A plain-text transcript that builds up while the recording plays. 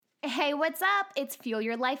Hey, what's up? It's Fuel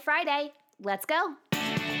Your Life Friday. Let's go.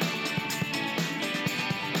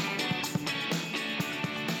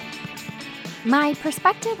 My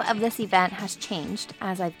perspective of this event has changed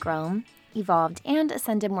as I've grown, evolved, and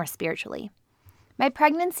ascended more spiritually. My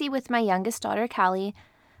pregnancy with my youngest daughter, Callie,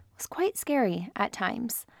 was quite scary at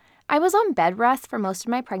times. I was on bed rest for most of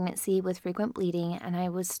my pregnancy with frequent bleeding, and I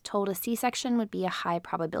was told a C-section would be a high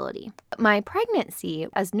probability. My pregnancy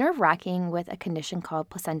was nerve-wracking with a condition called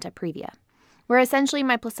placenta previa, where essentially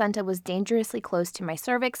my placenta was dangerously close to my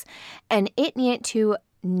cervix, and it needed to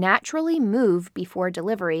naturally move before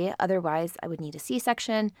delivery, otherwise I would need a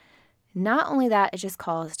C-section. Not only that, it just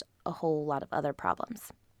caused a whole lot of other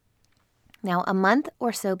problems. Now, a month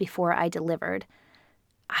or so before I delivered,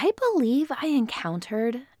 I believe I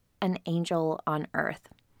encountered an angel on earth.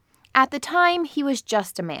 At the time, he was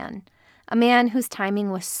just a man whose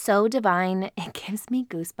timing was so divine, it gives me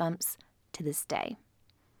goosebumps to this day.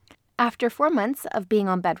 After 4 months of being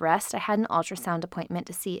on bed rest, I had an ultrasound appointment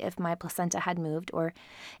to see if my placenta had moved or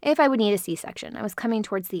if I would need a C-section. I was coming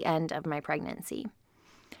towards the end of my pregnancy.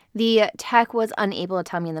 The tech was unable to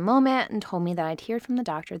tell me in the moment and told me that I'd hear from the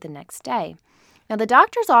doctor the next day. Now, the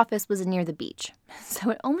doctor's office was near the beach, so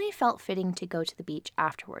it only felt fitting to go to the beach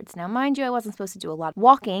afterwards. Now, mind you, I wasn't supposed to do a lot of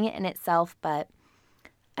walking in itself, but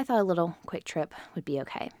I thought a little quick trip would be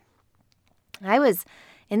okay. I was,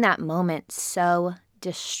 in that moment, so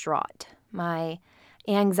distraught. My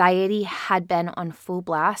anxiety had been on full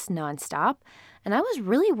blast nonstop, and I was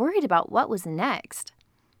really worried about what was next.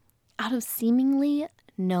 Out of seemingly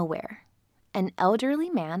nowhere, an elderly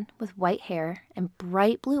man with white hair and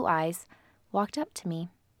bright blue eyes walked up to me.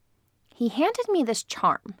 He handed me this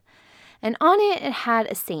charm, and on it had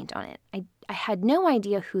a saint on it. I had no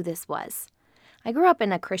idea who this was. I grew up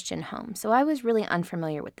in a Christian home, so I was really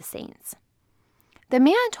unfamiliar with the saints. The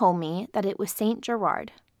man told me that it was Saint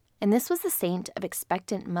Gerard, and this was the saint of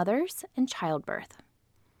expectant mothers and childbirth.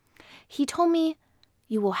 He told me,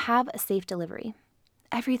 "You will have a safe delivery.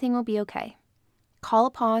 Everything will be okay. Call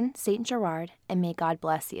upon Saint Gerard, and may God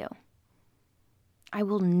bless you." I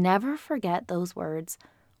will never forget those words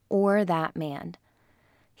or that man.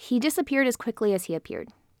 He disappeared as quickly as he appeared.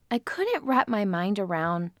 I couldn't wrap my mind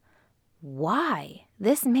around why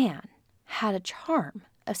this man had a charm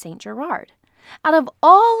of Saint Gerard. Out of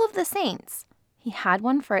all of the saints, he had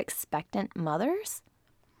one for expectant mothers?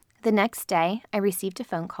 The next day, I received a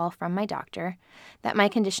phone call from my doctor that my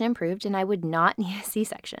condition improved and I would not need a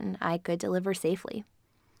C-section. I could deliver safely.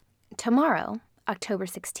 Tomorrow, October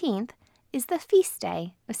 16th, is the feast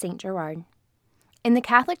day of St. Gerard. In the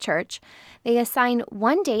Catholic Church, they assign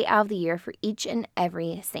one day out of the year for each and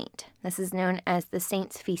every saint. This is known as the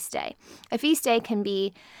saint's feast day. A feast day can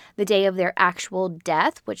be the day of their actual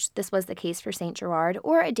death, which this was the case for St. Gerard,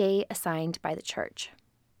 or a day assigned by the church.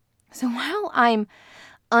 So while I'm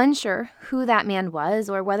unsure who that man was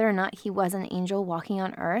or whether or not he was an angel walking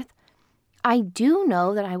on earth, I do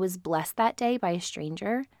know that I was blessed that day by a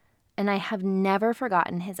stranger, and I have never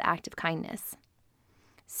forgotten his act of kindness.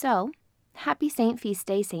 So, happy Saint Feast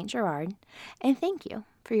Day, St. Gerard, and thank you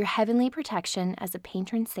for your heavenly protection as a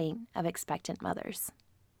patron saint of expectant mothers.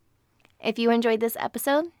 If you enjoyed this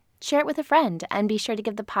episode, share it with a friend, and be sure to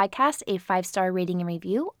give the podcast a 5-star rating and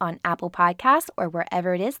review on Apple Podcasts or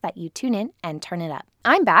wherever it is that you tune in and turn it up.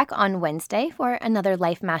 I'm back on Wednesday for another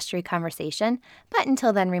Life Mastery conversation, but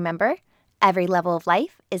until then, remember, every level of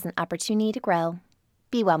life is an opportunity to grow.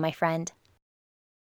 Be well, my friend.